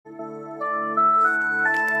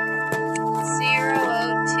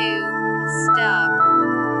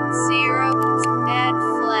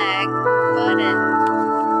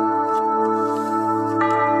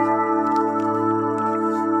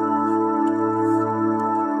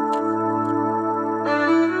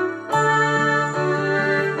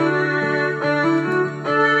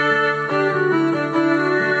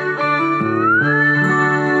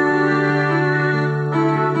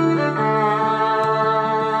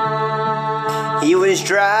He was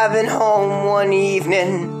driving home one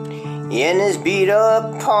evening in his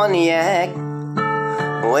beat-up Pontiac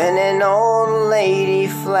when an old lady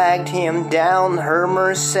flagged him down. Her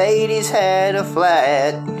Mercedes had a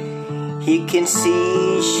flat. He can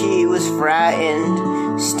see she was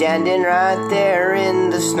frightened, standing right there in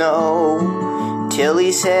the snow, till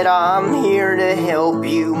he said, "I'm here to help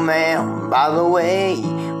you, ma'am. By the way,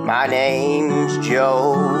 my name's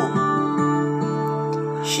Joe."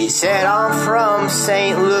 She said, "I'm from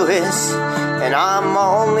St. Louis, and I'm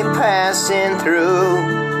only passing through.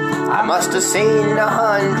 I must have seen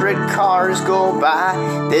 100 cars go by.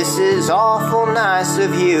 This is awful nice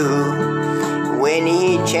of you." When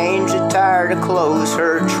he changed the tire to close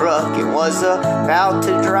her truck and was about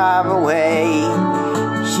to drive away,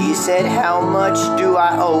 she said, "How much do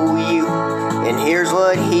I owe you?" And here's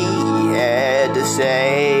what he had to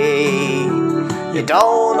say: "You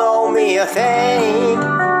don't owe me a thing.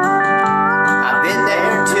 I've been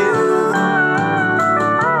there too.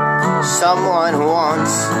 Someone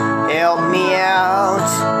once helped me out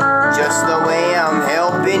just the way I'm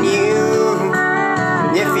helping you.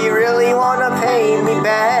 If you really want to pay me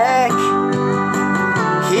back,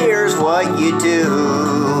 here's what you do.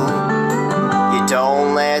 You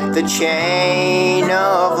don't let the chain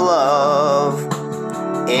of love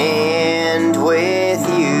end with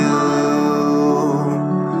you."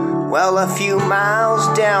 Well, a few miles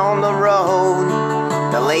down the road,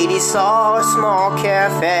 the lady saw a small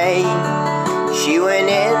cafe. She went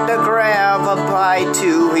in to grab a bite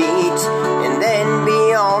to eat and then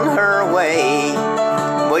be on her way.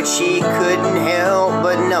 But she couldn't help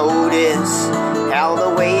but notice how the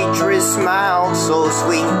waitress smiled so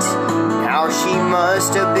sweet, how she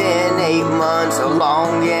must have been 8 months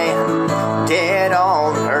along and dead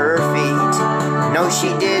on her feet. No,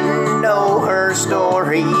 she didn't know her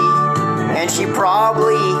story, and she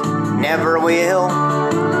probably never will.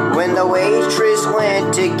 When the waitress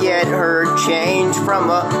went to get her change from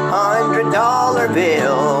 $100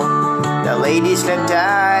 bill, the lady slipped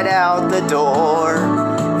right out the door,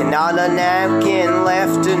 and on a napkin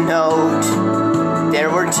left a note. There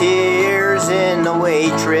were tears in the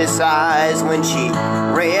waitress' eyes when she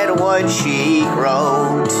read what she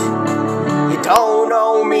wrote. "You don't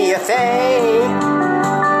owe me a thing.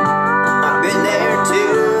 I've been there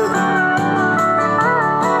too.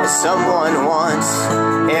 Someone once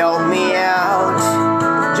helped me out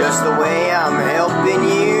just the way I'm helping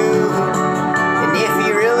you. And if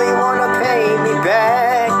you really want to pay me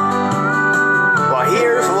back, well,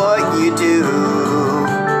 here's what you do.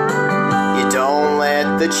 You don't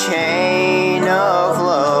let the chain of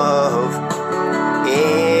love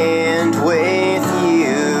end with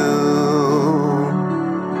you."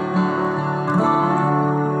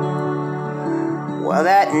 Well,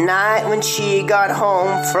 that night when she got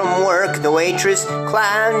home from work, the waitress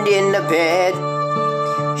climbed into bed.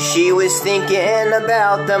 She was thinking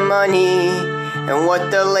about the money and what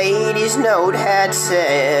the lady's note had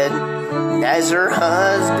said. As her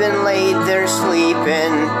husband laid there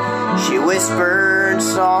sleeping, she whispered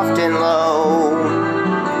soft and low,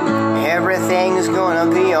 "Everything's gonna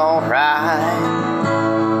be alright.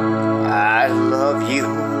 I love you,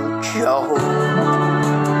 Joe."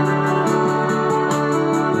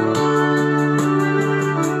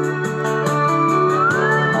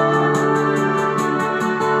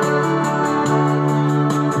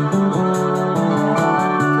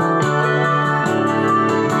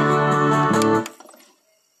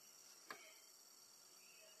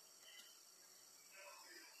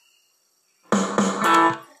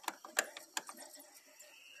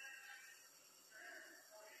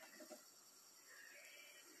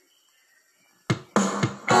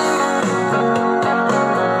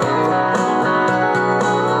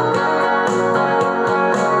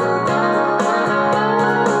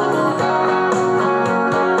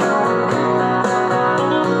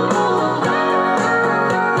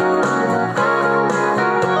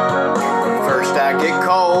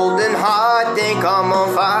 I'm on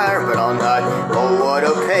fire, but I'm not. Oh, what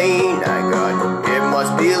a pain I got. It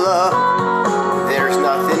must be love. There's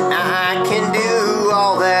nothing I can do.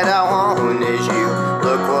 All that I want is you.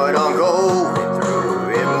 Look what I'm going through.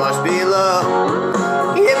 It must be love.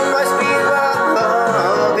 It must be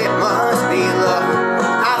love. It must be love.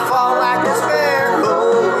 I fall like a sparrow,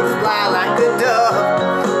 fly like a dove.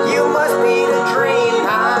 You must be the dream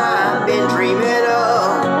I've been dreaming of.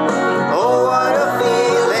 Oh, what a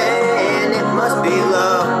feeling. It must be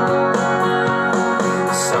love.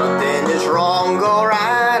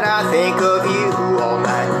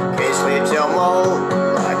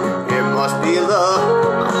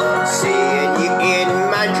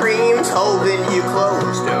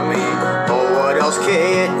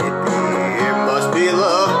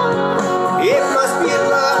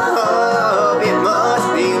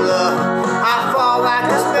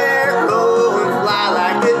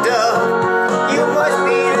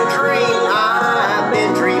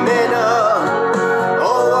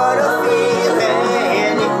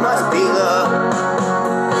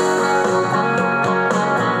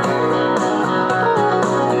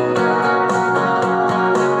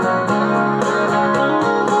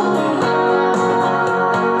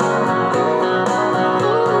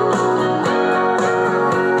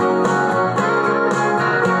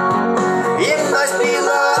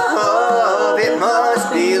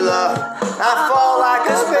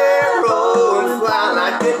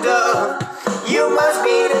 like a dove. You must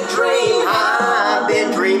be the dream I've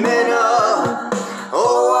been dreaming of.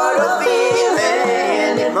 Oh, what a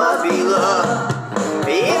feeling, it must be love.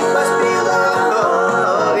 It must be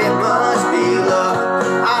love, it must be love.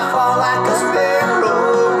 I fall like a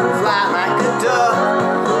sparrow, fly like a dove.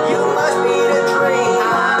 You must be the dream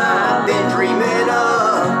I've been dreaming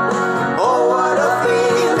of. Oh, what a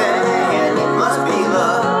feeling, it must be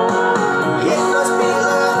love. It must be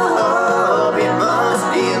love, it must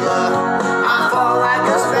be love. I fall like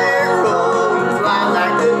a sparrow, fly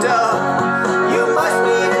like a dove. You must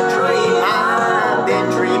be the dream I've been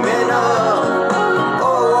dreaming of.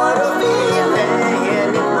 Oh, what a feeling,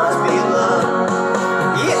 it must be love.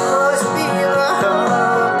 It must be love,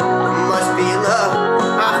 must be love.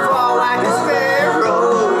 I fall like a sparrow,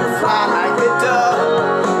 fly like a dove.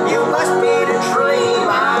 You must be the dream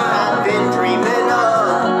I've been dreaming of.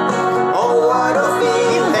 Oh, what a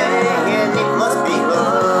feeling, it must be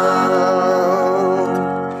love.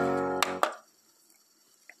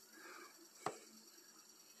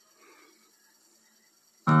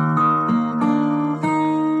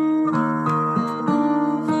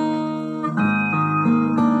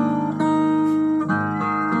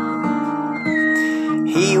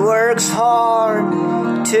 He works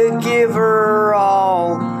hard to give her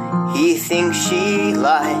all he thinks she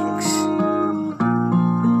likes.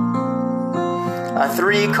 A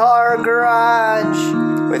 3-car garage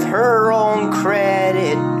with her own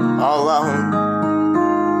credit alone.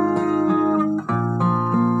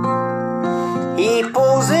 He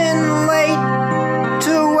pulls in late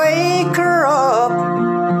to wake her up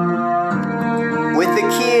with a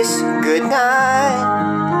kiss goodnight.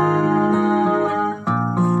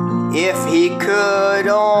 If he could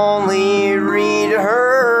only read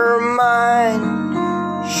her mind,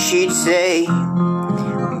 she'd say,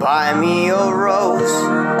 buy me a rose,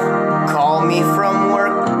 call me from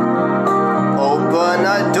work, open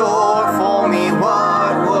a door for me,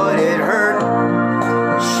 what would it hurt?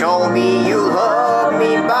 Show me you love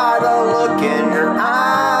me by the look in your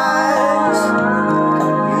eyes.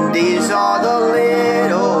 These are the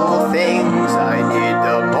little things I did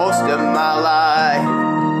the most of my life.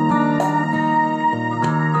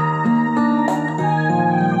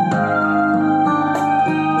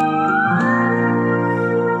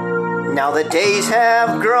 Now the days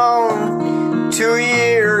have grown 2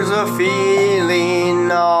 years of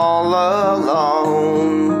feeling all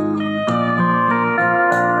alone.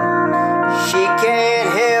 She can't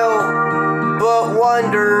help but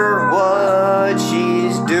wonder what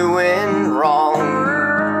she's doing wrong.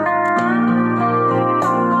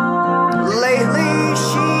 Lately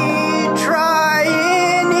she'd try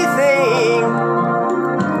anything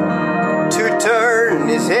to turn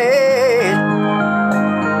his head.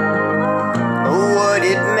 Would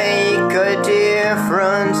it make a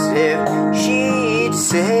difference if she'd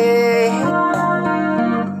say,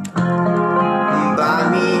 buy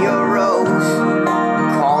me a rose,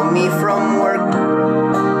 call me from work,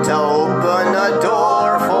 to open a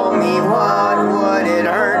door for me, what would it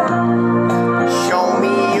hurt? Show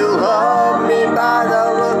me you love me by the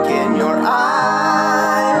look in your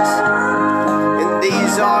eyes. And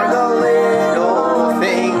these are the little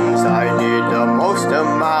things I did the most of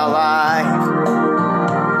my life.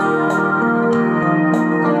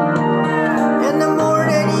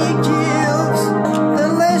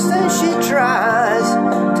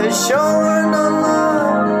 Show her the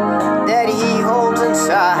love that he holds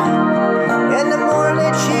inside. And the more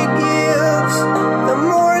that she gives, the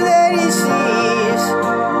more that he sees.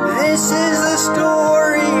 This is the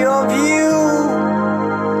story of you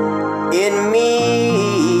in me.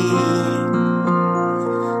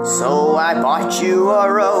 So I bought you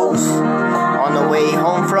a rose on the way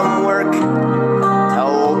home from work, to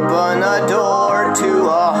open a door to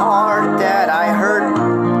a heart that I hurt.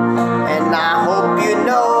 And I hope you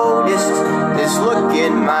noticed this look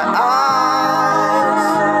in my eyes,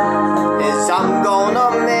 is I'm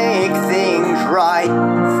gonna make things right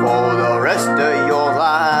for the rest of your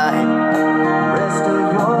life.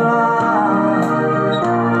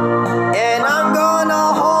 And I'm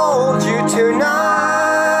gonna hold you tonight.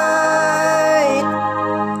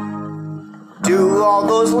 Do all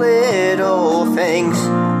those little things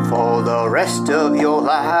for the rest of your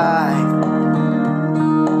life.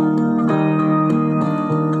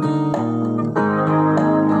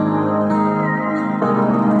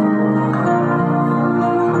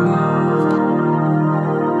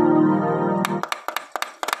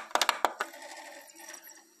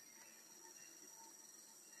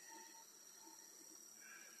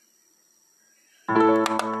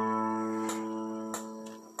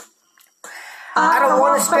 I don't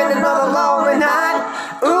want to spend another lonely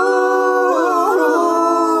night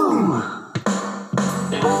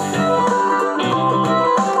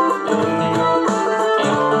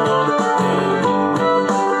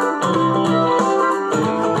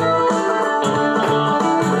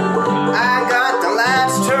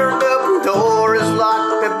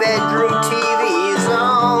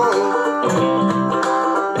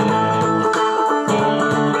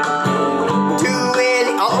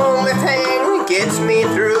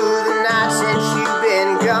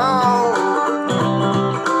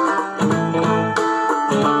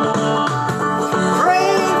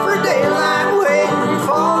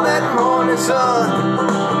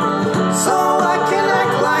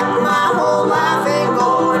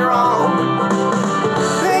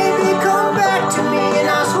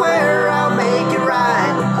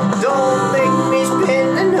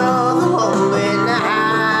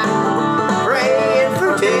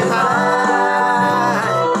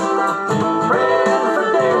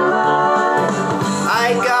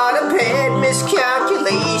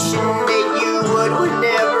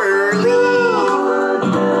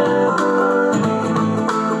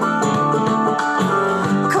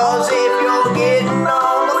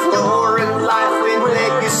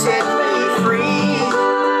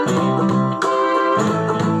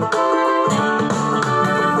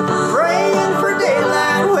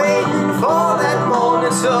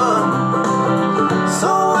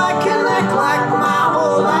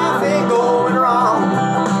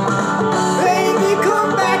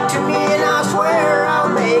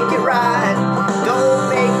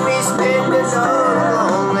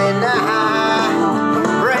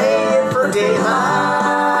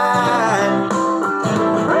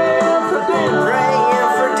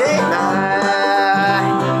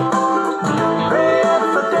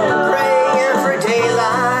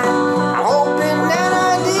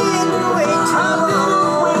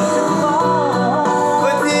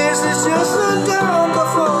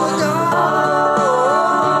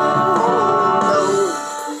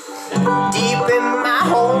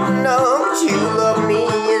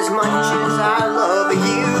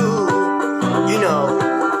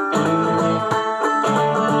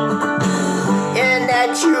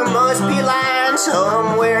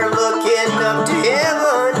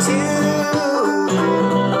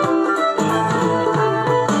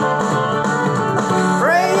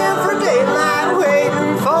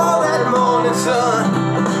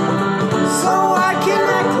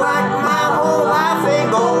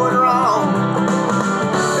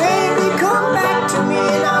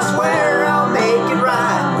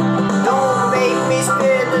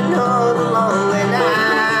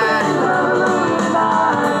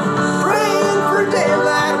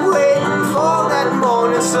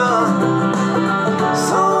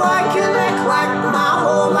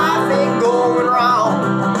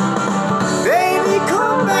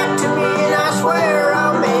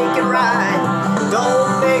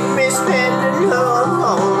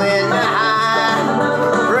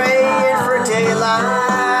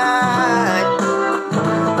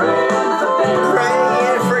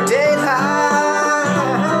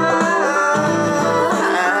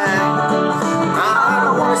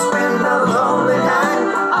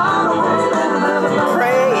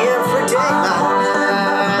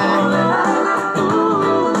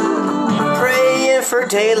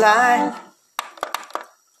daylight.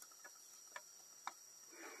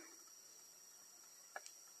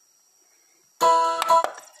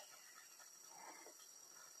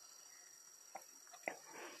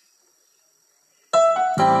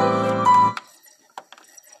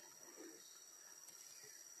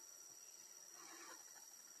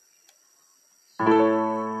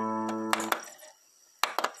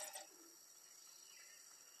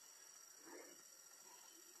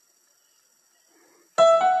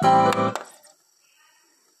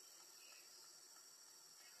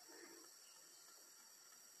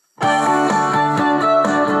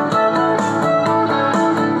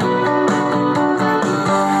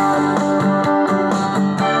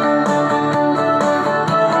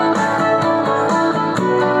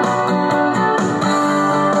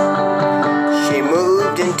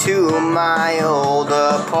 To my old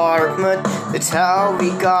apartment. That's how we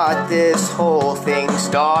got this whole thing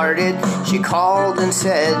started. She called and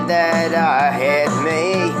said that I had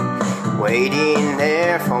May waiting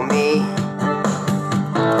there for me.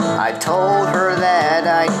 I told her that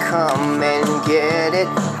I'd come and get it.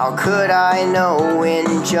 How could I know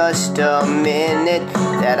in just a minute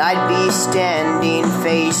that I'd be standing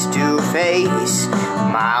face to face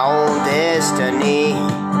my own destiny?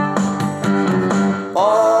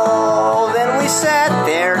 Oh, then we sat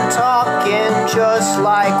there talking just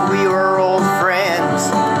like we were old friends.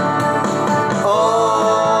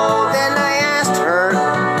 Oh, then I asked her,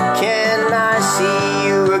 can I see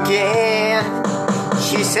you again?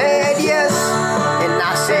 She said yes, and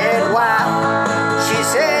I said why? She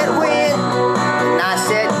said when, and I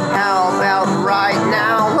said how about right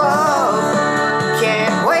now, love?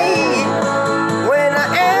 Can't wait. When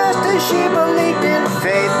I asked her, she believed in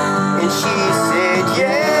faith, and she said yes.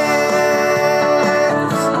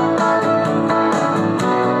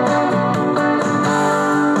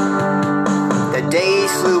 The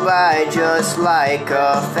days flew by just like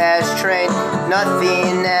a fast train.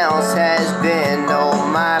 Nothing else has been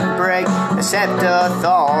on my brain except the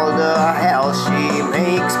thought of how she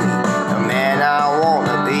makes me the man I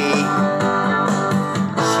wanna be.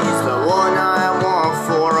 She's the one I want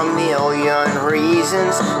for a million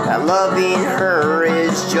reasons. That loving her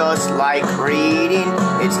is just like reading.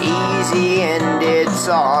 It's easy and it's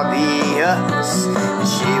obvious.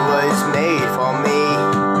 She was made for me.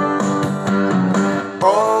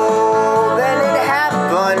 Oh, then it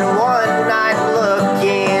happened one night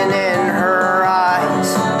looking in her eyes.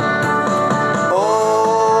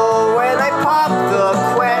 Oh, when I popped the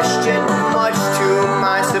question, much to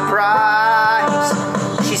my surprise.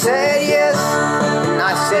 She said yes, and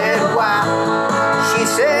I said why? She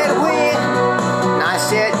said when, and I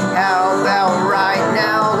said how about right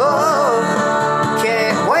now, love?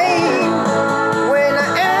 Can't wait. When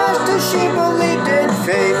I asked her, she believed in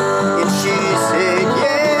faith, and she said yes.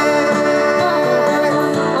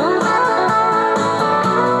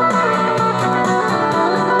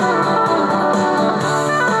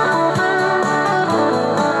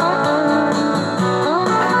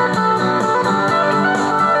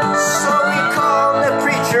 So we called the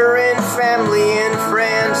preacher and family and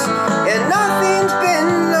friends, and nothing's been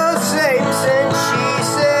the same since. She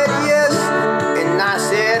said yes, and I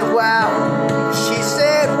said wow. She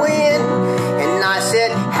said when, and I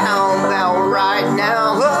said how about right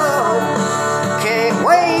now, love? Can't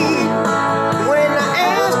wait. When I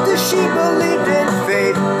asked her, she believed in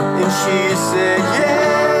faith, and she said yes.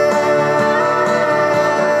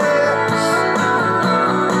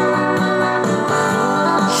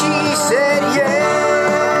 She said yes.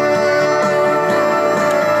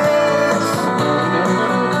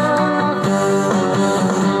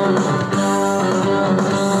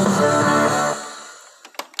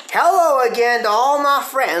 Hello again to all my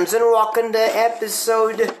friends, and welcome to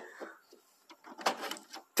episode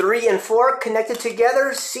 3 and 4, Connected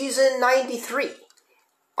Together, season 93.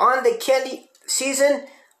 On the Kenny, season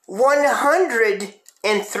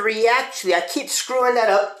 103, actually. I keep screwing that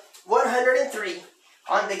up. 103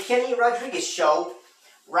 on the Kenny Rodriguez Show,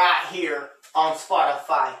 right here on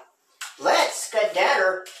Spotify. Let's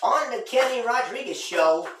skedaddle on the Kenny Rodriguez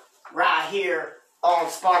Show, right here on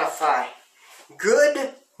Spotify.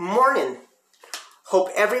 Good morning. Hope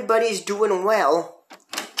everybody's doing well.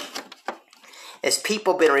 As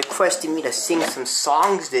people have been requesting me to sing some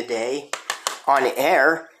songs today on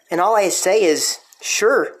air, and all I say is,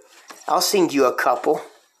 sure, I'll sing you a couple.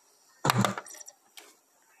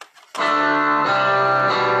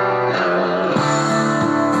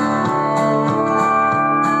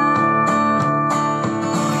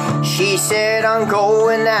 She said I'm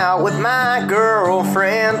going out with my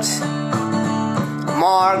girlfriends.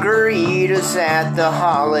 Margaritas at the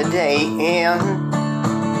Holiday Inn.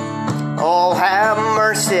 Oh, have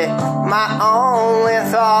mercy, my only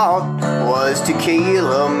thought was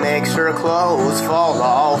tequila makes her clothes fall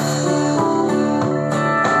off.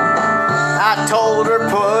 I told her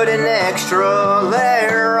put an extra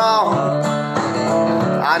layer on.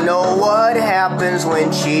 I know what happens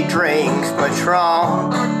when she drinks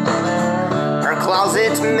Patron. Her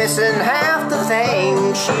closet's missing half the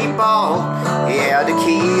things she bought. Yeah,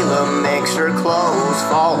 tequila makes her clothes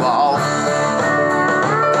fall off.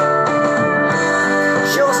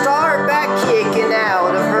 She'll start back kicking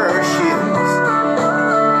out of her shoes,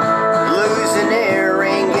 lose an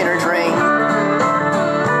earring in her drink,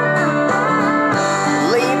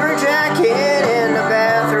 leave her jacket in the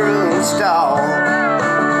bathroom stall,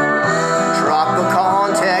 drop a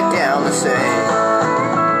contact down the sink.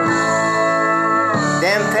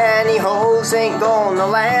 Them pantyhose ain't gonna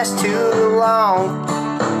last too long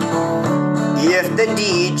if the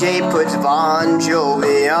DJ puts Bon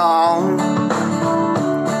Jovi on.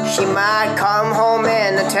 She might come home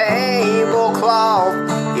in a tablecloth.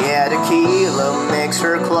 Yeah, tequila makes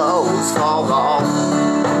her clothes fall off.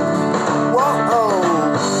 Whoa.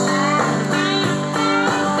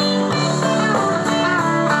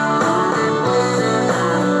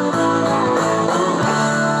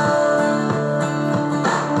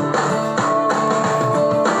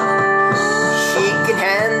 She can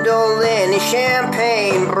handle any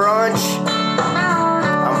champagne brunch,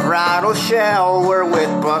 bridal shower with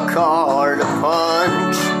Bacardi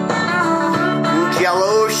punch,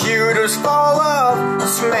 Jello shooters full of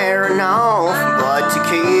smearing off, but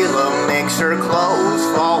tequila makes her clothes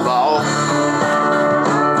fall off.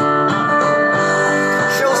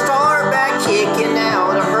 She'll start back kicking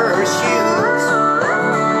out of her shoes,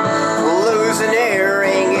 lose an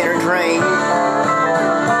earring in her drink,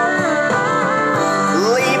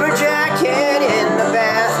 leave her jacket in the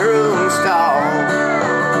bathroom stall,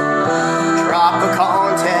 drop a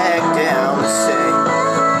contact down the sink.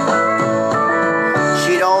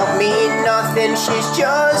 She don't mean nothing, she's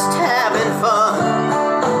just having fun.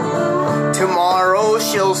 Tomorrow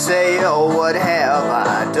she'll say, oh, what have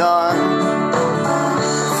I done?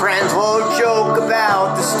 Friends will joke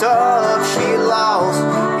about the stuff she lost.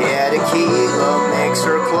 Yeah, tequila makes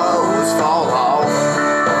her clothes fall off.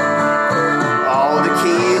 Oh,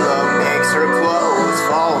 tequila makes her clothes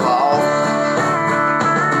fall off.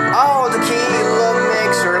 Oh, tequila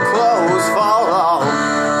makes her clothes fall off.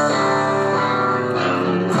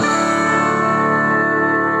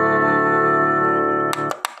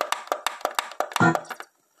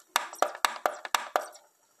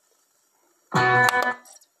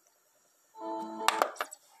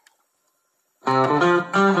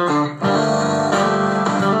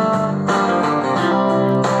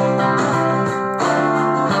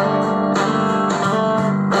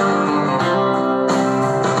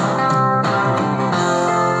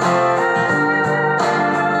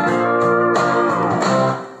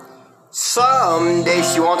 Someday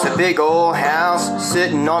she wants a big old house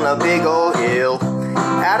sitting on a big old hill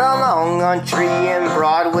out along Tree and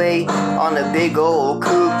Broadway on a big old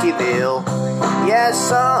Cookieville. Yeah,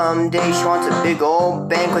 someday she wants a big old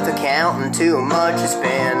bank with accountant too much to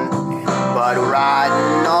spend, but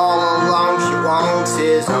riding all along she wants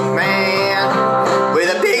is a man with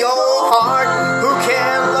a big old heart who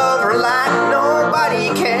can love her like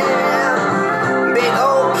nobody can. Big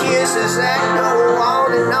old kisses that go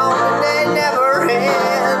on and they never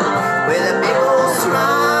end. With a big old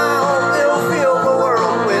smile, they'll fill the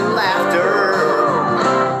world with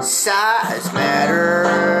laughter. Size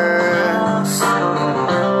matters.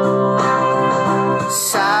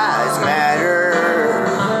 Size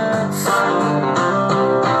matters.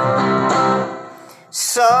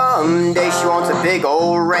 Someday she wants a big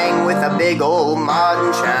old ring with a big old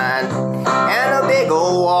modern shine, and a big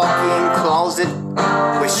old walk-in closet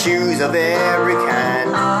with shoes of every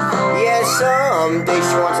kind. Yeah, someday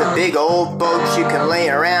she wants a big old boat she can lay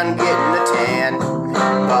around getting a tan,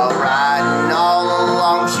 but riding all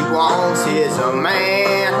along she wants is a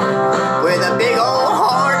man with a big old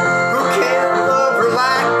heart who can love her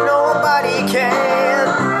like nobody can.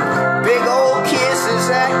 Big old kisses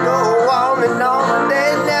that go on and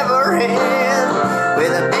they never end.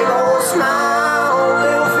 With a big old smile,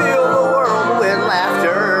 they'll fill the world with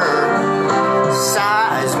laughter.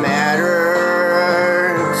 Size matters.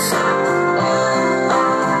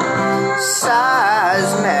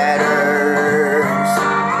 Size matters.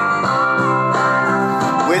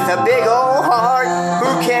 With a big old heart who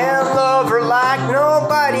can love her like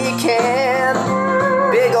nobody can.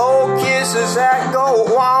 Big old kisses that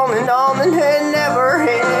go on and they never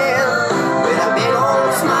end. With a big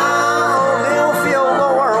old smile, they'll fill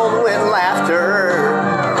the world with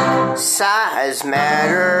laughter. Size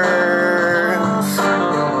matters.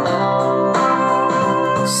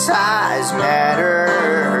 Size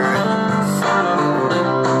matters.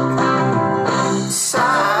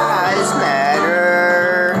 Size matters.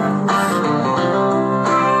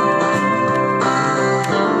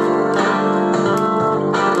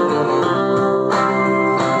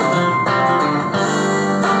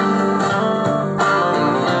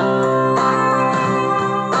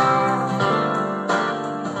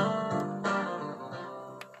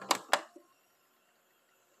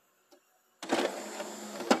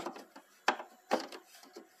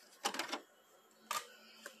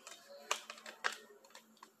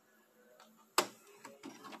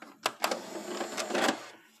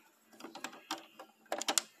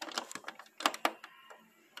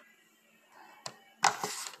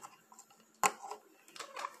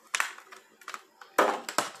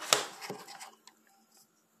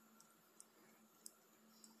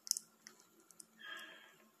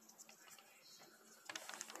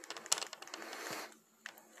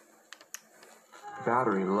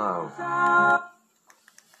 Battery low.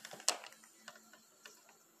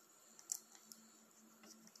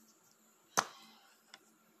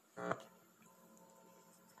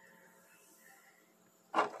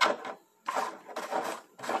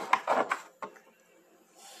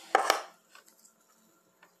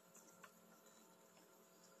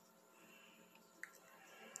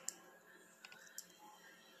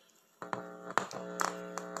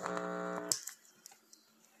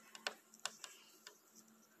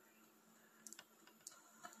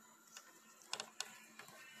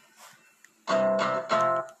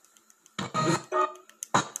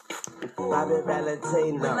 Bobby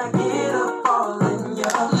Valentino. When I get up all in ya,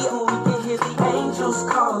 we can hear the angels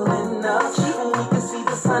calling us, and we can see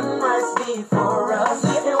the sunrise before us.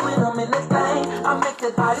 And when I'm in that thing, I make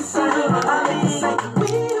that body sing. I make it say,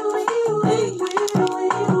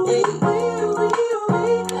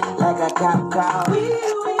 like a cop car.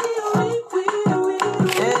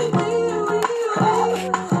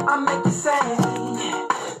 I make it say,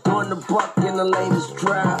 throwing the buck in the latest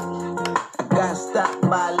drop. Got stopped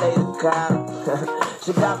by a lady cop.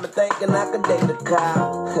 She got me thinking I could date a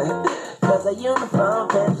cop. Cause her uniform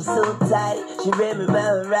pants was so tight. She read me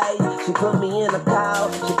my rights. She put me in a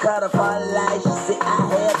car. She cut off all the lights. She said I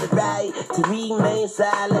had the right to remain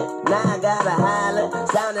silent. Now I gotta holler,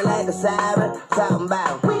 sounding like a siren. Talking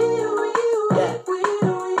about yeah,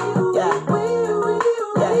 yeah,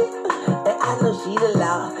 yeah. And I know she the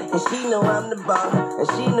law, and she know I'm the boss, and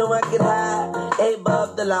she know I get high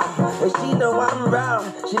above the law, and she know I'm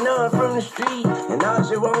wrong. She know I'm from the street, and all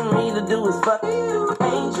she want me to do is fuck.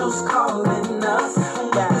 Angels calling us, and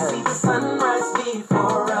we can see the sunrise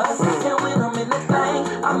before us. And when I'm in that thing,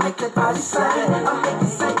 I make that body sing. I make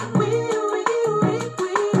it say,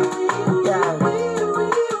 yeah,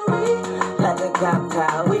 like a cop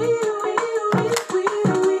car.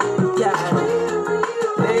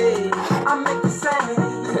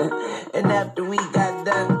 And after we got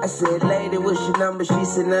done, I said, lady, what's your number? She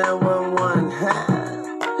said 911.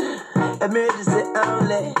 Emergency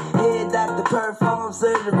only. Head doctor perform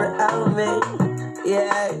surgery on me.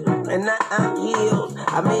 Yeah, and now I'm healed.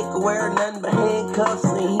 I make her wear nothing but handcuffs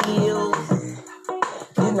and heels.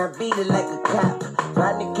 Then I beat it like a cop.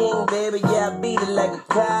 Rodney King, baby, yeah, I beat it like a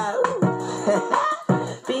cop.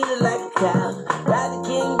 Beat it like a cop. Rodney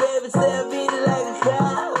King, baby, say I beat it like a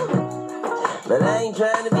cop. But I ain't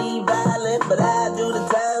trying to be violent, but I do the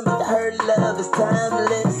time, but her love is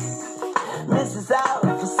timeless. Mrs.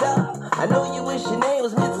 Officer, I know you wish your name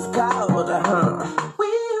was Mrs. Calder, huh?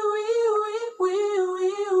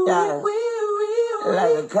 Yeah,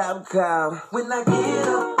 like a cop car. When I get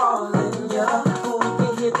up all in ya, we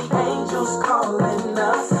can hear the angels calling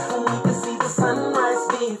us, and we can see the sunrise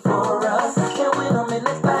before us. And when I'm in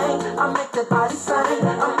that thing, I make that body sing.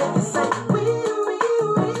 I make it say,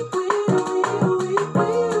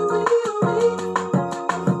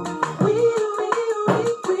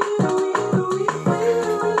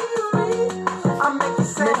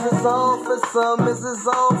 Mrs.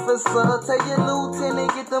 Officer, tell your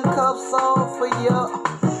lieutenant get them cuffs off for ya.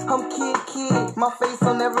 I'm Kid, my face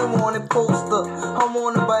on every wanted poster. I'm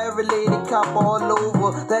wanted by every lady cop all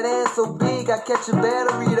over. That ass so big, I catch a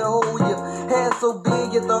battery to hold ya. Hair so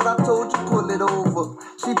big, you thought I told you pull it over.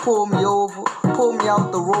 She pulled me over, pulled me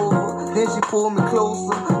out the Rover. Then she pulled me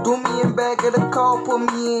closer, threw me in back of the car, put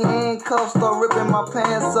me in handcuffs, start ripping my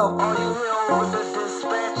pants up. All you hear with the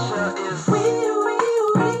dispatcher is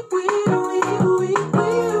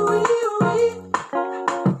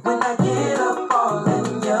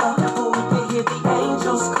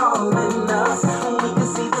calling us, and we can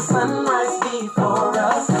see the sunrise before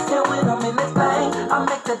us. And when I'm in that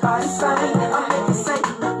sing, I make you say,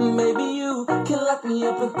 maybe you can lock me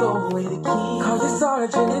up and throw away the key. Call your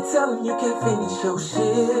sergeant and tell him you can't finish your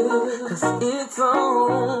shit, cause it's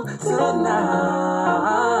on tonight.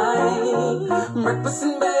 Breakfast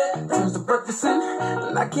in bed turns to breakfast in,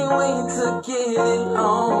 and I can't wait to get it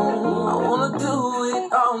on. I wanna do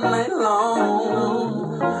it all night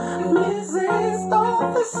long. Mrs.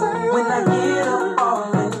 Officer, when I get up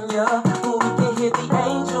all in ya, we can hear the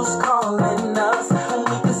angels calling us, and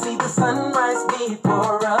we can see the sunrise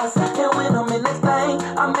before us. And when I'm in that thing,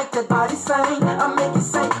 I make that body sing, I make it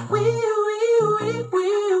say, wee, wee, wee,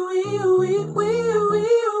 wee, wee, wee, wee,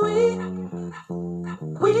 wee, wee.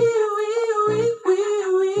 Wee, wee, wee, wee,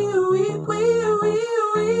 wee, wee, wee,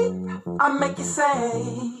 wee. I make it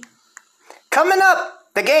say. Coming up,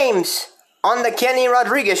 the games on the Kenny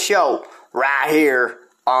Rodriguez Show, right here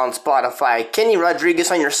on Spotify. Kenny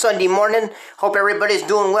Rodriguez on your Sunday morning. Hope everybody's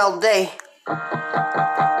doing well today.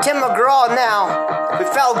 Tim McGraw now. We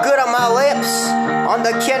felt good on my lips on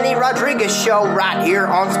the Kenny Rodriguez Show, right here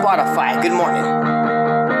on Spotify. Good morning.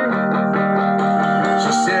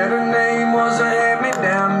 She said her name was a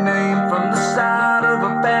hand-me-down name from the side of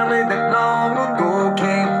a family that long ago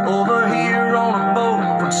came over here on a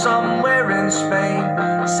boat from somewhere in Spain.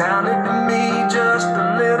 Sounded to me just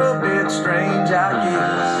a little bit strange, I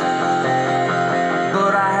guess,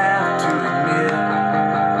 but I have to admit,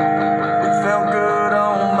 it felt good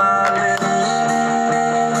on my lips.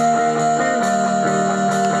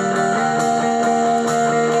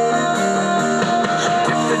 She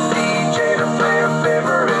tipped the DJ to play her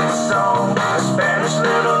favorite song, a Spanish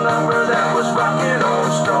little number that was rocking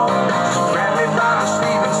on strong. She grabbed me by the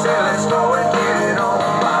sleeve and said, let's go and get it on.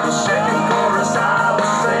 By the second chorus I was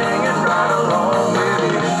singing right along with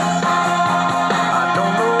it. I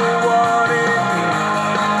don't know what it meant,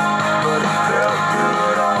 but it felt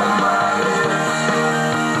good on my lips.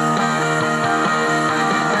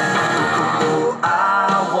 Oh, I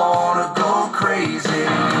wanna go crazy, you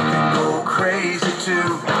can go crazy too.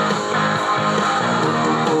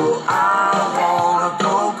 Oh, I wanna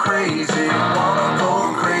go crazy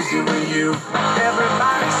with you.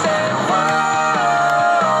 Everybody say, wow,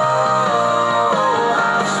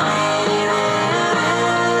 how sweet it is.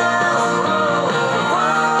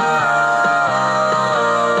 Wow,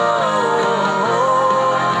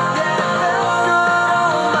 yeah, it felt good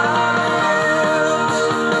on my lips.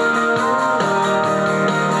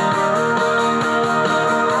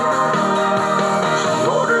 She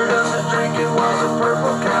ordered us a drink, it was a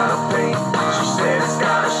purple kind of paint. She said it's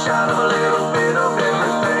got a shot of a little bit of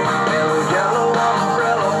everything. And a yellow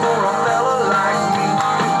umbrella for a fella like me.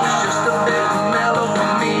 It was just a bit mellow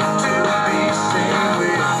for me to be seen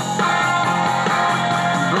with.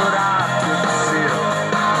 But I took a sip,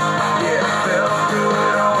 yeah, it felt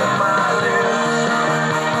good on my lips.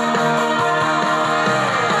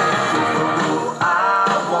 Oh,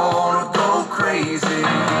 I wanna go crazy, you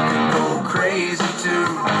can go crazy too.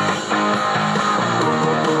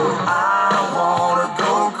 I wanna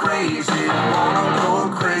go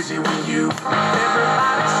crazy with you.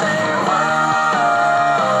 Everybody say, wow,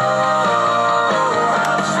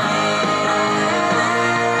 how sweet it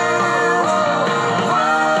is.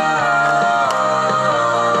 Wow,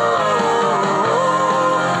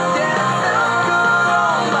 yeah, it felt good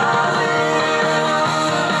on my lips.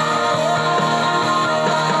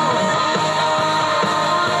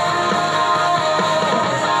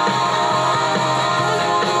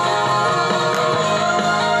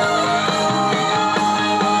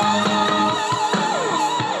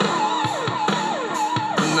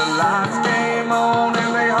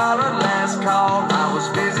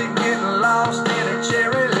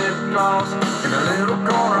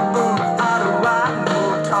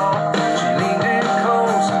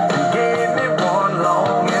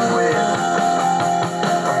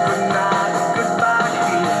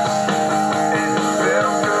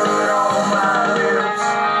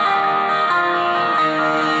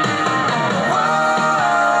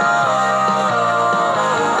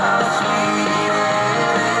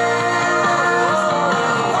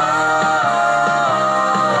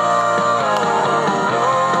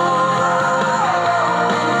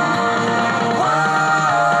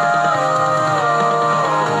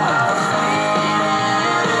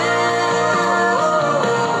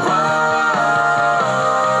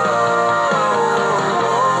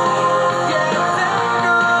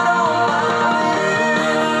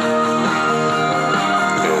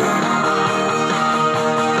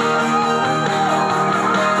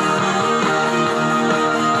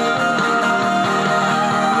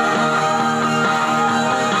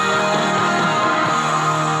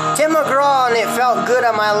 Oh, and it felt good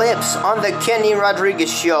on my lips on the Kenny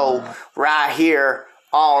Rodriguez Show right here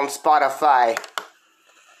on Spotify.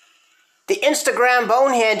 The Instagram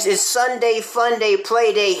Boneheads is Sunday, Fun Day,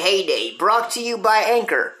 Play Day, Heyday, brought to you by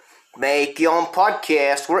Anchor. Make your own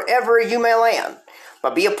podcast wherever you may land,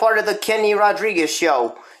 but be a part of the Kenny Rodriguez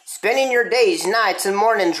Show, spending your days, nights, and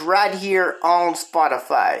mornings right here on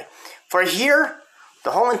Spotify. For here,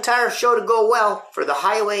 the whole entire show to go well, for the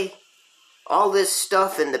highway, all this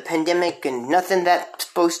stuff and the pandemic and nothing that's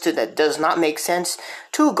supposed to that does not make sense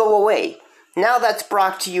to go away. Now that's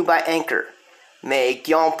brought to you by Anchor. Make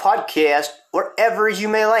your own podcast wherever you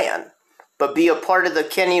may land, but be a part of the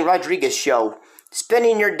Kenny Rodriguez Show,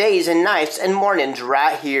 spending your days and nights and mornings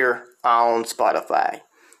right here on Spotify.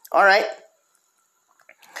 Alright.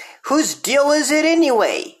 Whose deal is it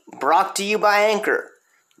anyway? Brought to you by Anchor.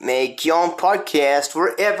 Make your own podcast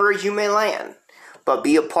wherever you may land, but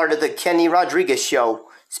be a part of the Kenny Rodriguez Show,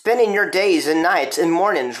 spending your days and nights and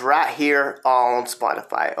mornings right here on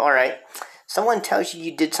Spotify. Alright. Someone tells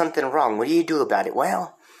you did something wrong. What do you do about it?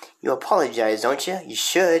 Well, you apologize, don't you? You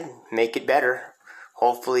should make it better.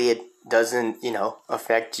 Hopefully it doesn't,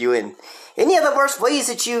 affect you in any of the worst ways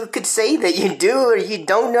that you could say that you do or you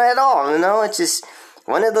don't know at all. It's just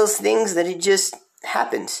one of those things that it just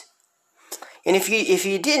happens. And if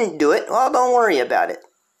you didn't do it, well, don't worry about it.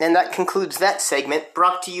 And that concludes that segment,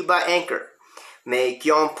 brought to you by Anchor. Make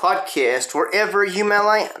your own podcast wherever you may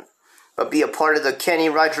land, but be a part of the Kenny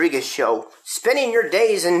Rodriguez Show, spending your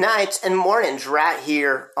days and nights and mornings right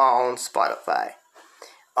here on Spotify.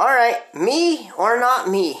 Alright, me or not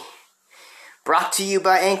me, brought to you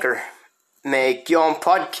by Anchor. Make your own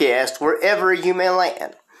podcast wherever you may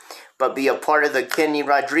land, but be a part of the Kenny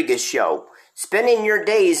Rodriguez Show, spending your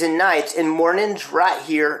days and nights and mornings right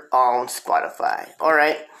here on Spotify.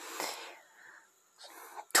 Alright.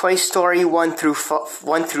 Toy Story 1 through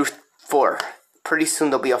 4. Pretty soon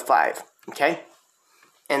there'll be a 5. Okay?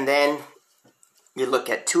 And then you look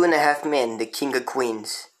at 2.5 Men, the King of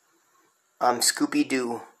Queens.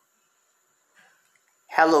 Scooby-Doo.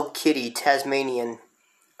 Hello Kitty, Tasmanian.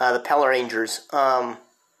 The Power Rangers.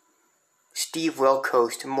 Steve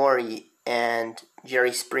Wilkos, Maury, and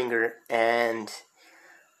Jerry Springer, and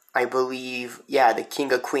I believe, the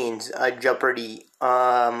King of Queens, Jeopardy,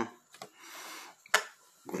 and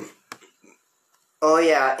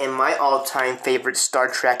my all-time favorite, Star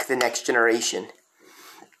Trek, The Next Generation.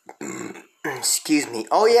 Excuse me.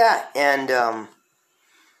 And,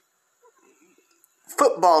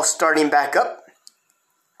 football starting back up,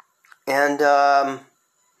 and,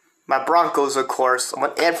 my Broncos, of course,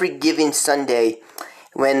 on every given Sunday,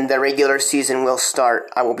 when the regular season will start,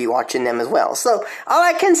 I will be watching them as well. So, all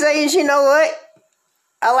I can say is, you know what?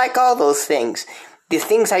 I like all those things. The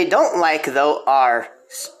things I don't like, though, are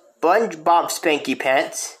SpongeBob Spanky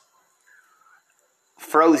Pants,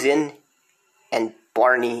 Frozen, and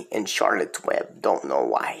Barney and Charlotte's Web. Don't know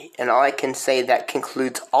why. And all I can say, that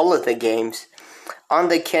concludes all of the games on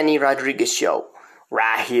the Kenny Rodriguez Show,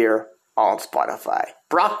 right here on Spotify.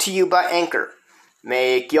 Brought to you by Anchor.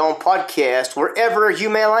 Make your own podcast wherever you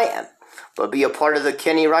may land, but be a part of the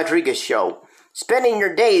Kenny Rodriguez Show, spending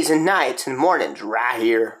your days and nights and mornings right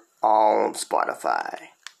here on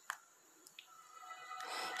Spotify.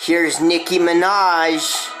 Here's Nicki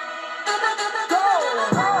Minaj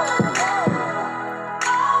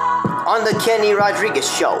on the Kenny Rodriguez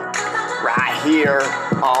Show, right here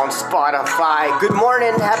on Spotify. Good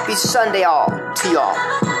morning, happy Sunday all to y'all.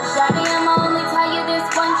 Shawty, I'ma only tell you this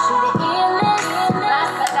one, shoot it illness.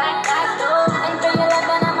 And for your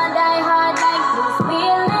loving, I'ma die hard like Bruce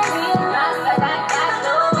Willis. You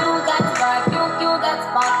got spark, you got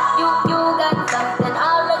spunk, you got something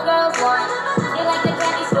all the girls want. You like the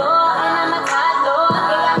candy store, and I'm a toddler.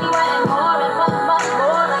 You got me wanting more and more.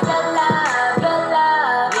 Your love, yeah. Your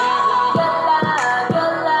love, yeah. Your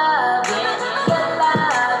love, yeah. Your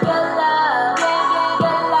love, yeah. Your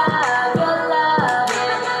love, yeah. Your love, yeah.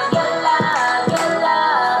 Your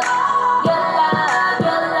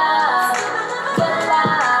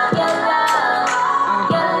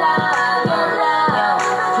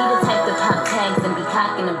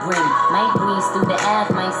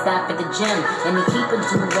gym. And he keep a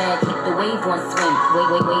do-rag, keep the wave on swing.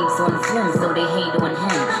 Waves on swim, so they hate on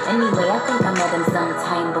him. Anyway, I think I met him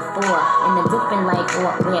sometime before, in a different life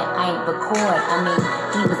where I ain't record. I mean,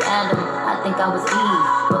 he was Adam, I think I was Eve,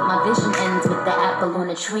 but my vision ends with the apple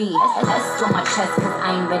on a tree. S on my chest cause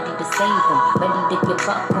I ain't ready to save him, ready to give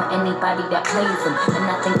up on anybody that plays him. And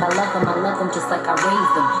I think I love him just like I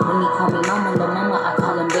raised him. When he call me mama, little mama, I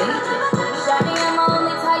call him baby. Shawty, I'ma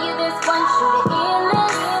only tell you this one, shoot it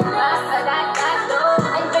illness.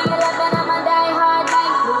 And for your loving, I'ma die hard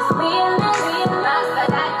like Bruce Willis.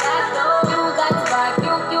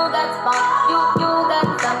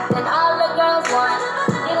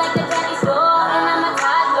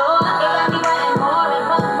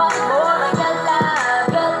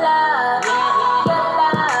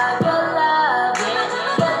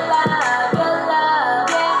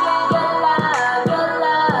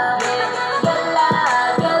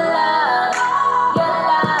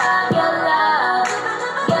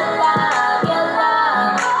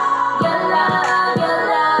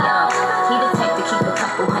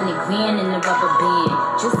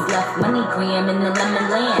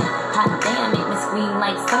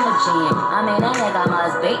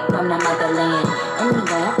 babe from the motherland.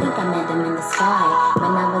 Anyway, I think I met him in the sky.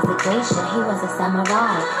 When I was a geisha, he was a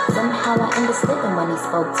samurai. Somehow I understood him when he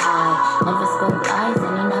spoke Thai. Never spoke lies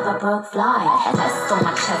and he never broke fly. That's on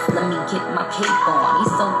my chest, let me get my cape on.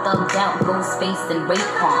 He's so thugged out, Ghostface and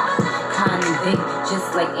Raekwon. Convict,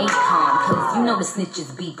 just like Akon. Cause you know the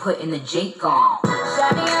snitches be putting the Jake on.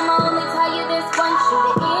 Shawty, I'ma only tell you this one, shoot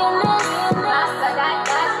it illness. And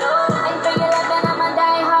for your love, then I'ma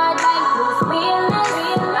die hard like Bruce Willis.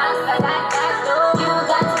 You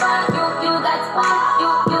got spark, you got spark, you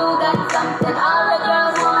got something all the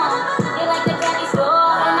girls want. They like the candy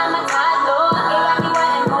store, and I'm a toddler. You got me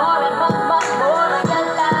wanting more and more. Your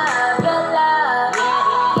love, your love, your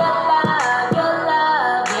love, your love, your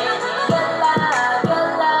love, your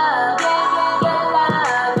love, your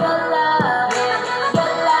love, your love, your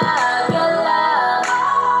love, your love,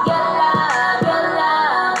 your love, your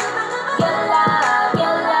love,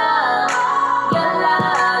 your love, your love, your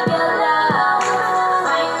love, your love.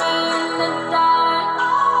 Find me in the dark,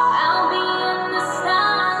 I'll be in the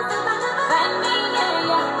stars. Find me in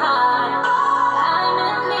your heart, I'm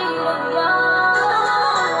in need of your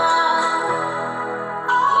love,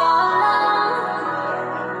 your love,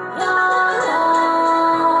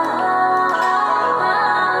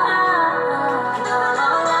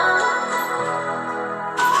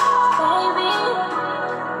 baby.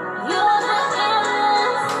 You're the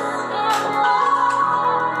illest, your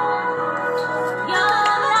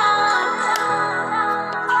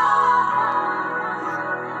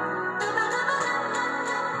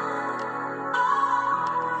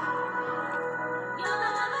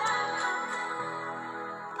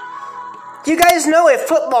You guys know if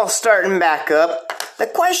football's starting back up, the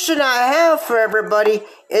question I have for everybody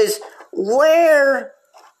is, where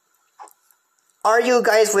are you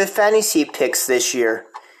guys with fantasy picks this year?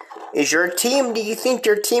 Do you think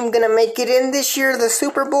your team gonna make it in this year, the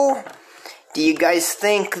Super Bowl? Do you guys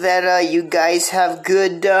think that you guys have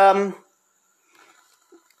good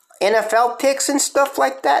NFL picks and stuff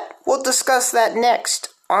like that? We'll discuss that next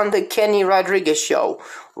on the Kenny Rodriguez Show,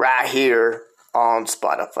 right here on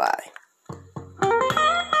Spotify.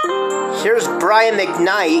 Here's Brian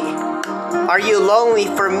McKnight, Are You Lonely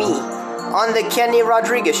for Me? On the Kenny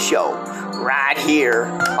Rodriguez Show, right here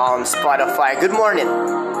on Spotify. Good morning.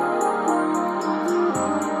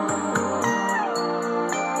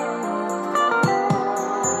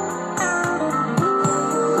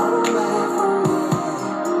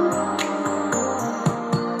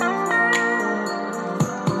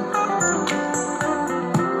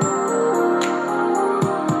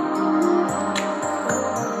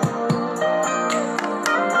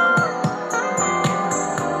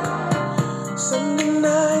 Sunday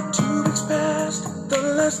night, 2 weeks past the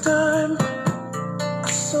last time I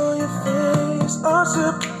saw your face on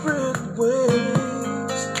separate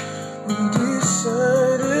ways. We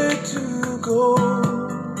decided to go.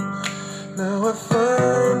 Now I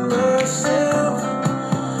find myself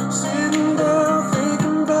sitting down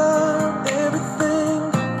thinking about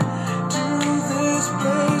everything. To this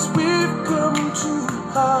place we've come to,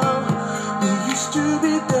 how we used to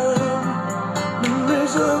be down.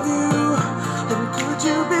 Memories of you. Could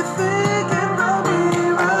you be thinking about me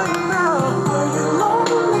right now? Are you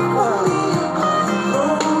lonely for me? Are you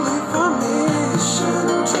lonely for me? You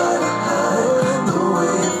shouldn't try to hide the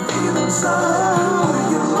way you feel inside. Are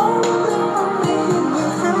you lonely for me?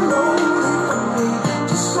 If you're lonely for me,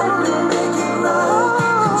 just only make it right.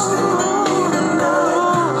 Come stay with me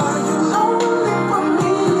tonight. Are you lonely for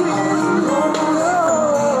me? Are you lonely for me?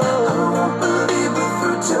 I won't believe if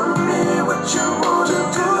you tell me what you want to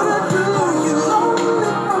do. Are you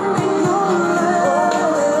lonely for me?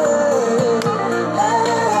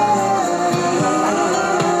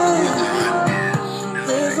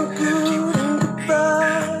 There's no good in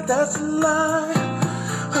goodbye, that's a lie.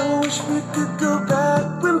 I wish we could go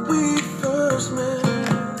back when we first met.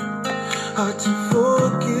 Hard to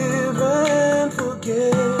forgive and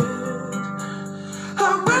forget.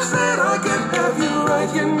 I wish that I could have you right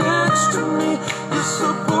here next to me. You're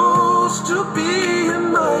supposed to be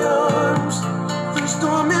in my arms. Through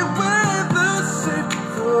stormy weather, safe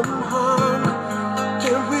from harm.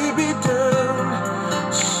 Can we be down?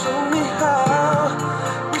 Show me how.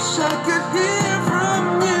 Wish I could hear from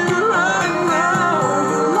you right now. Are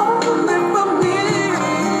you lonely for me?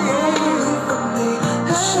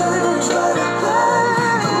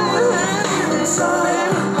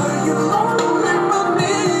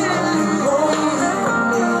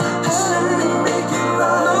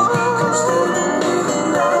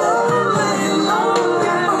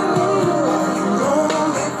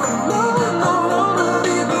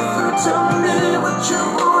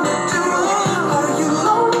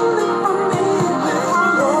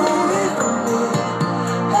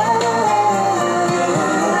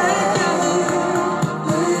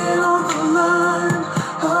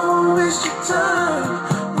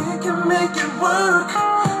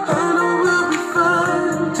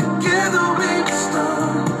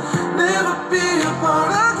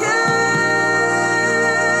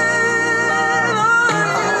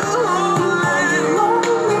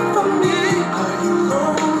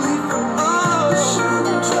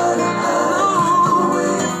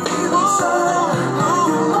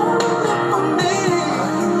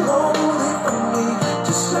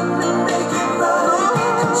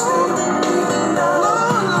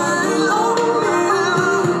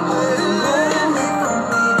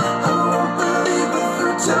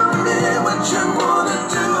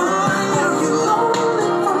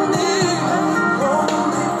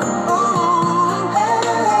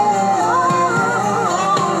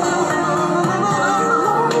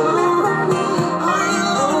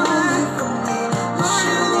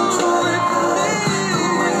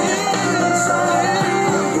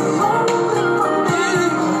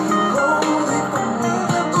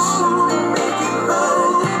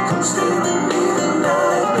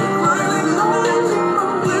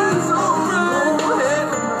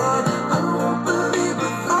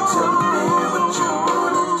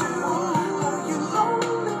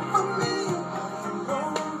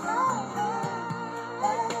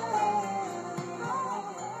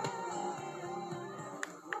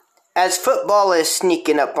 as football is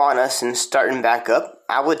sneaking up on us and starting back up,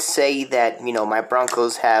 I would say that, my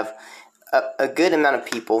Broncos have a good amount of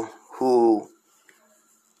people who,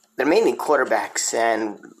 they're mainly quarterbacks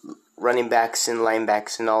and running backs and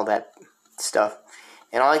linebacks and all that stuff.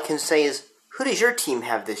 And all I can say is, who does your team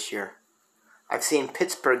have this year? I've seen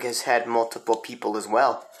Pittsburgh has had multiple people as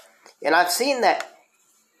well. And I've seen that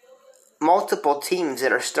multiple teams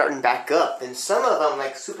that are starting back up. And some of them,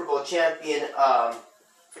 like Super Bowl champion,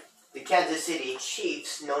 the Kansas City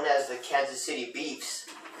Chiefs, known as the Kansas City Beefs.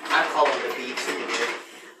 I call them the Beefs anyway.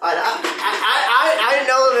 I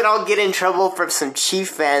know that I'll get in trouble from some Chief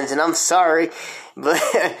fans, and I'm sorry. But,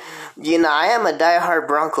 I am a diehard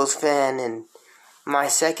Broncos fan, and my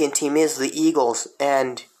second team is the Eagles.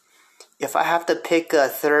 And if I have to pick a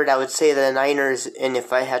third, I would say the Niners, and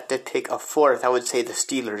if I had to pick a fourth, I would say the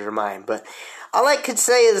Steelers are mine. But all I could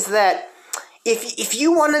say is that if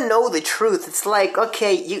you want to know the truth, it's like,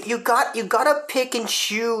 okay, you gotta pick and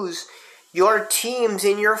choose your teams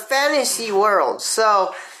in your fantasy world.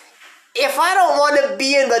 So if I don't want to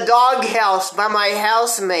be in the doghouse by my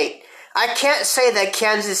housemate, I can't say that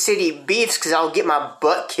Kansas City Beefs because I'll get my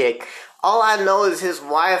butt kicked. All I know is his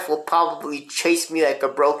wife will probably chase me like a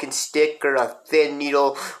broken stick or a thin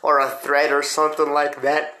needle or a thread or something like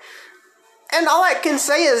that. And all I can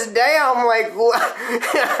say is, damn, like,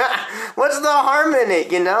 what's the harm in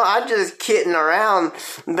it, I'm just kidding around.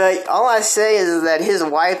 But all I say is that his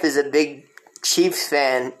wife is a big Chiefs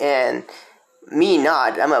fan and me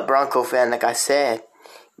not. I'm a Bronco fan, like I said.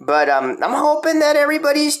 But I'm hoping that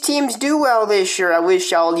everybody's teams do well this year. I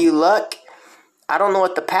wish all you luck. I don't know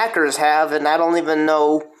what the Packers have, and I don't even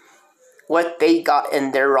know what they got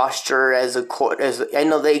in their roster I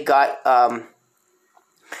know they got.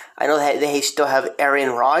 I know that they still have Aaron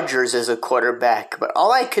Rodgers as a quarterback, but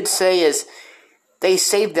all I could say is they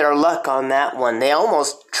saved their luck on that one. They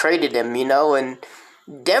almost traded him, and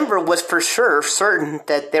Denver was for sure certain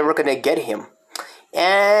that they were going to get him,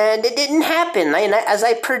 and it didn't happen. As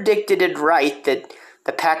I predicted it right, that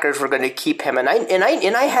the Packers were going to keep him, and I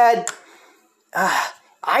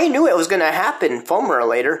knew it was going to happen sooner or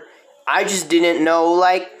later. I just didn't know,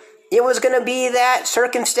 it was going to be that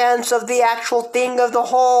circumstance of the actual thing of the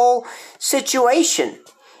whole situation.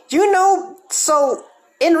 So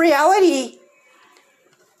in reality,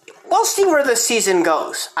 we'll see where the season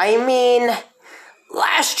goes.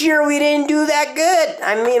 Last year we didn't do that good.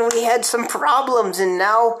 We had some problems, and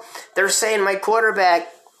now they're saying my quarterback,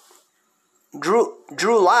 Drew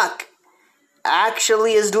Lock,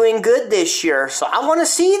 actually is doing good this year. So I want to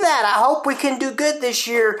see that. I hope we can do good this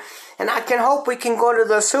year, and I can hope we can go to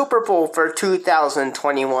the Super Bowl for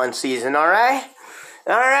 2021 season, alright?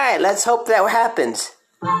 Alright, let's hope that happens.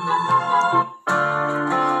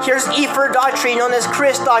 Here's Efer Daughtry, known as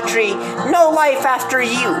Chris Daughtry, No Life After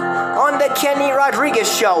You, on the Kenny Rodriguez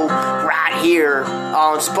Show, right here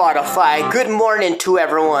on Spotify. Good morning to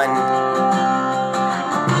everyone.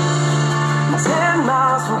 10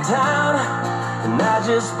 miles from town, and I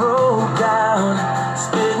just broke down,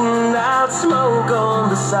 spitting out smoke on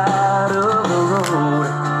the side of the road.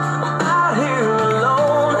 I'm out here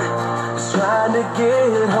alone, just trying to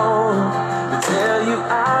get home, to tell you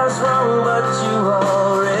I was wrong, but you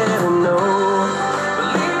already know.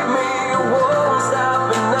 Believe me, it won't stop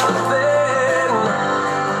at nothing.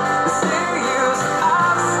 Serious,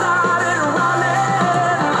 I've started running.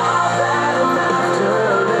 All that I'm after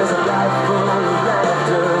is a life full of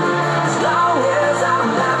laughter. As long as I'm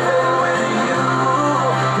laughing with you,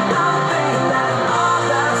 and I'm thinking that all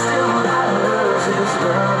that still matters is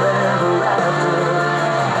love.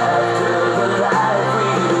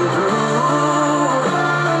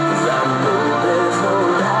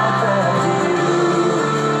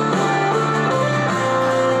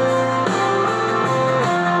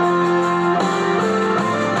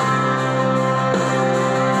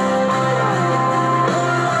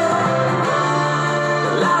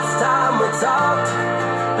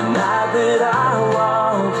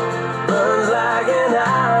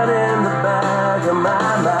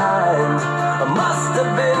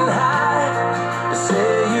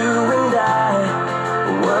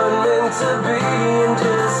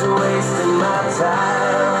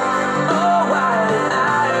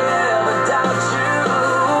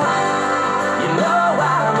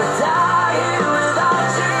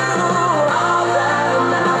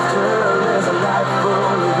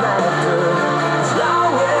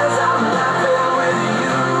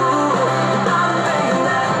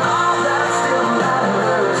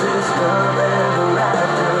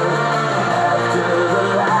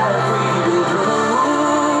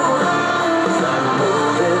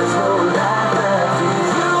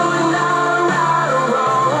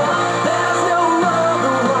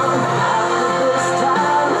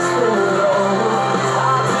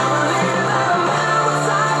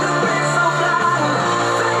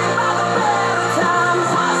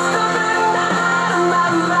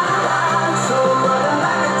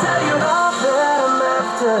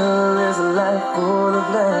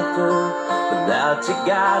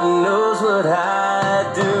 God knows what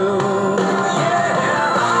I'd do.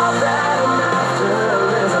 Yeah, all that I'm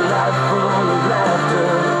after is a life full of laughter.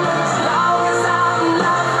 As long as I'm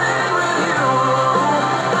laughing with you,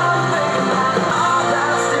 I'm thinking that all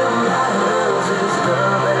that still matters is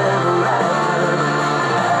love ever after.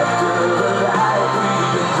 After the life we've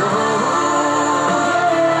been through,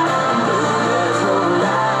 yeah, no, there's no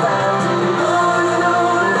life after you. No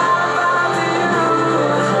life after you.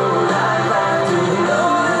 There's no life after you. No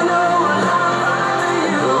life after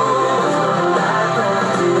you. There's no life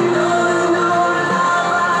after you. No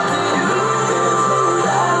life after you. There's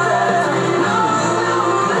no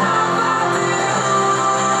life after you. No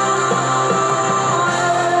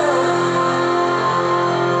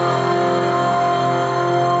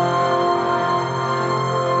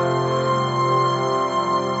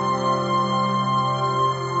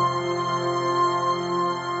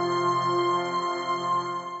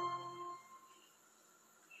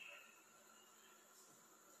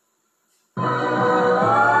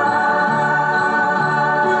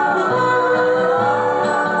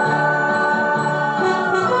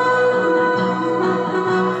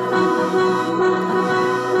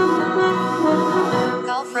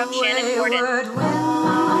Call from Shannon Gordon. Wayward wind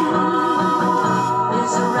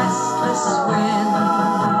is a restless wind,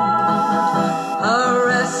 a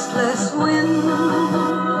restless wind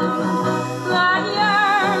that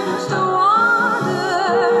yearns to wander,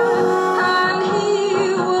 and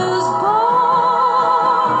he was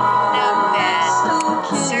born Not bad. next of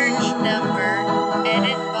kin, Search number.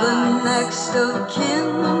 Edit the box. next of kin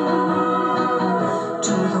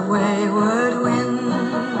to the wayward wind.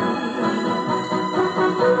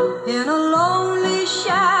 In a lonely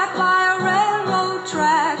shack by a railroad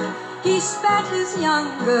track, he spent his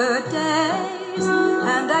younger days,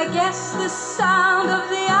 and I guess the sound of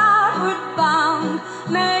the outward bound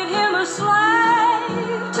made him a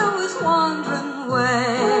slave to his wandering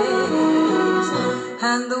ways.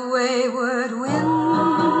 And the wayward wind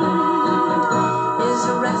is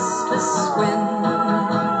a restless wind,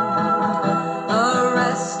 a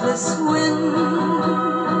restless wind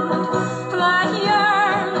that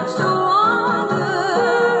yearns to wander,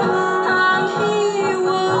 and he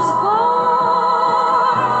was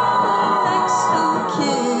born next of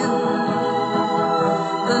kin,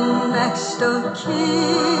 the next of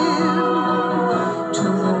kin to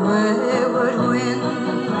the wayward wind.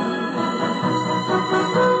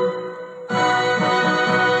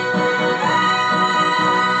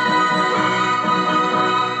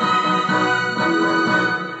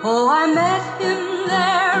 Oh, I met him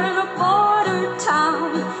there in a border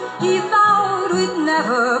town. He vowed we'd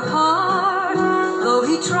never part, though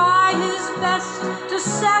he tried his best to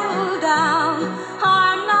settle down.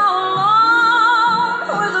 I'm now alone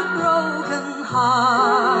with a broken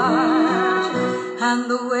heart, and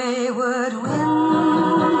the wayward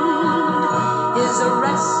wind is a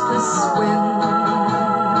restless wind,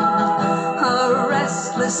 a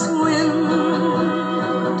restless wind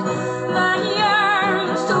that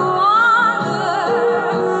yearns to wander,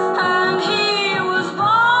 and he was born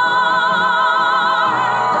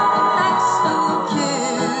next of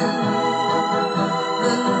kin,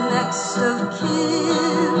 the next of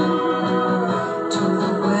kin to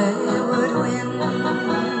the wayward wind,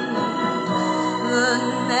 the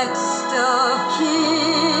next of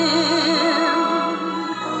kin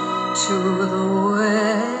to the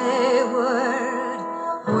wayward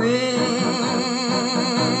wind.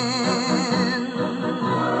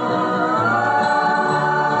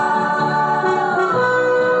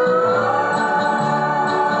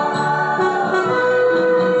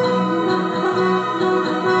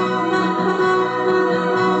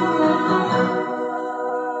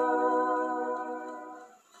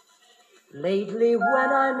 Lately when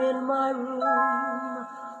I'm in my room,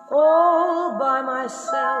 all by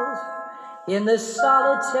myself, in the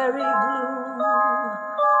solitary gloom,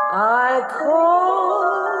 I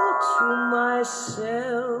call to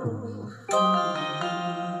myself.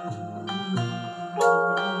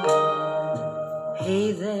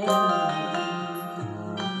 Hey there,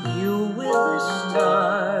 you with the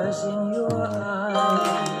stars in your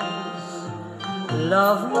eyes.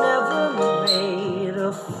 Love never made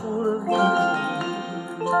a fool of you.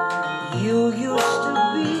 You used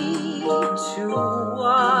to be too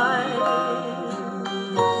wise.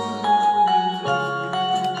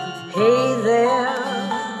 Hey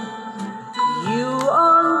there, you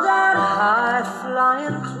on that high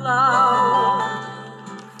flying cloud.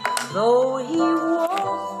 Though he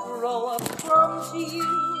won't throw a crumb to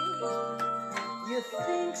you, you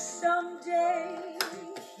think someday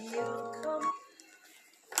he'll come.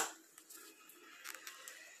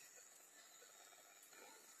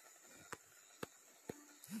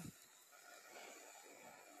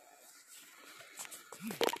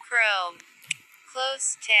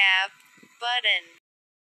 Windows tab button.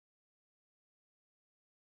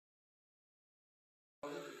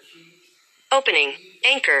 Opening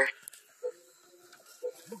Anchor.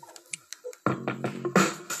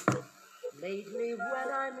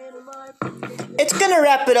 It's gonna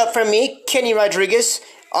wrap it up for me, Kenny Rodriguez.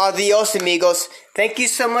 Adios, amigos. Thank you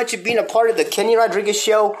so much for being a part of the Kenny Rodriguez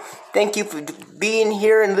Show. Thank you for being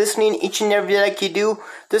here and listening each and every day like you do.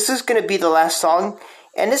 This is gonna be the last song,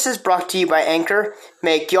 and this is brought to you by Anchor.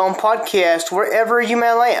 Make your own podcast wherever you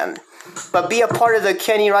may land. But be a part of the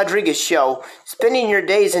Kenny Rodriguez Show, spending your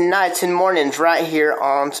days and nights and mornings right here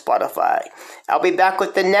on Spotify. I'll be back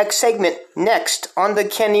with the next segment next on the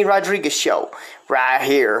Kenny Rodriguez Show, right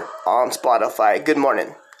here on Spotify. Good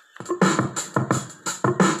morning.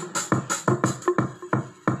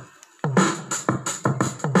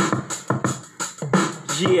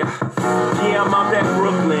 Yeah, I'm out at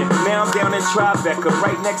Brooklyn. Now I'm down in Tribeca,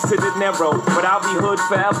 right next to the Narrow. But I'll be hood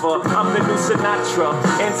forever. I'm the new Sinatra.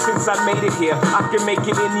 And since I made it here, I can make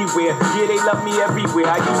it anywhere. Yeah, they love me everywhere.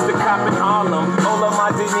 I used to cop in Harlem. All of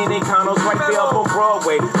my Dominicanos right there up on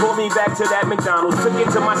Broadway. Pulled me back to that McDonald's. Took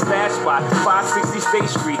it to my stash spot, 560 State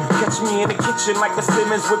Street. Catch me in the kitchen like a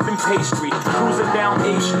Simmons whipping pastry. Cruising down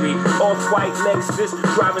A Street, off-white Lexus.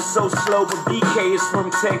 Driving so slow, but BK is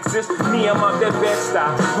from Texas. Me, I'm out that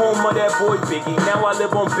Bed-Stuy, home of that boy Biggie. Now I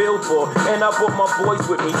live on Billboard, and I brought my boys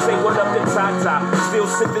with me. Say what up to Tata, still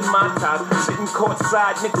sipping my top. Sitting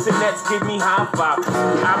courtside, Knicks and Nets give me high five.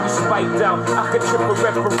 I be spiked out, I could trip a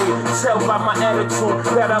referee. Tell by my attitude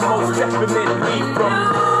that I most definitely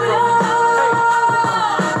from.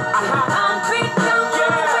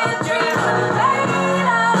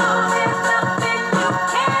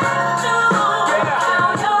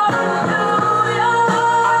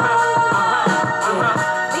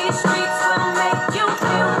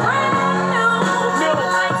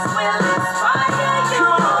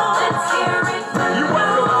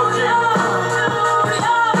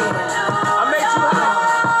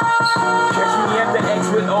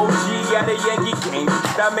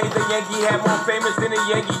 I made the Yankee hat more famous than a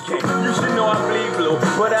Yankee king. You should know I bleed blue,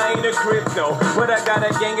 but I ain't a crypto. But I got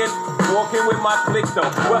a gang of walking with my click though.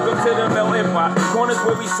 Welcome to the melting pot. Corners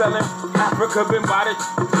where we selling Africa been by the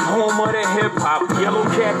home of the hip hop. Yellow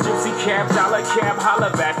cap, gypsy cap, dollar cap,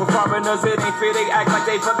 holla back. For foreigners it ain't fair, they act like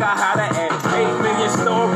they forgot how to act. 8 million stories.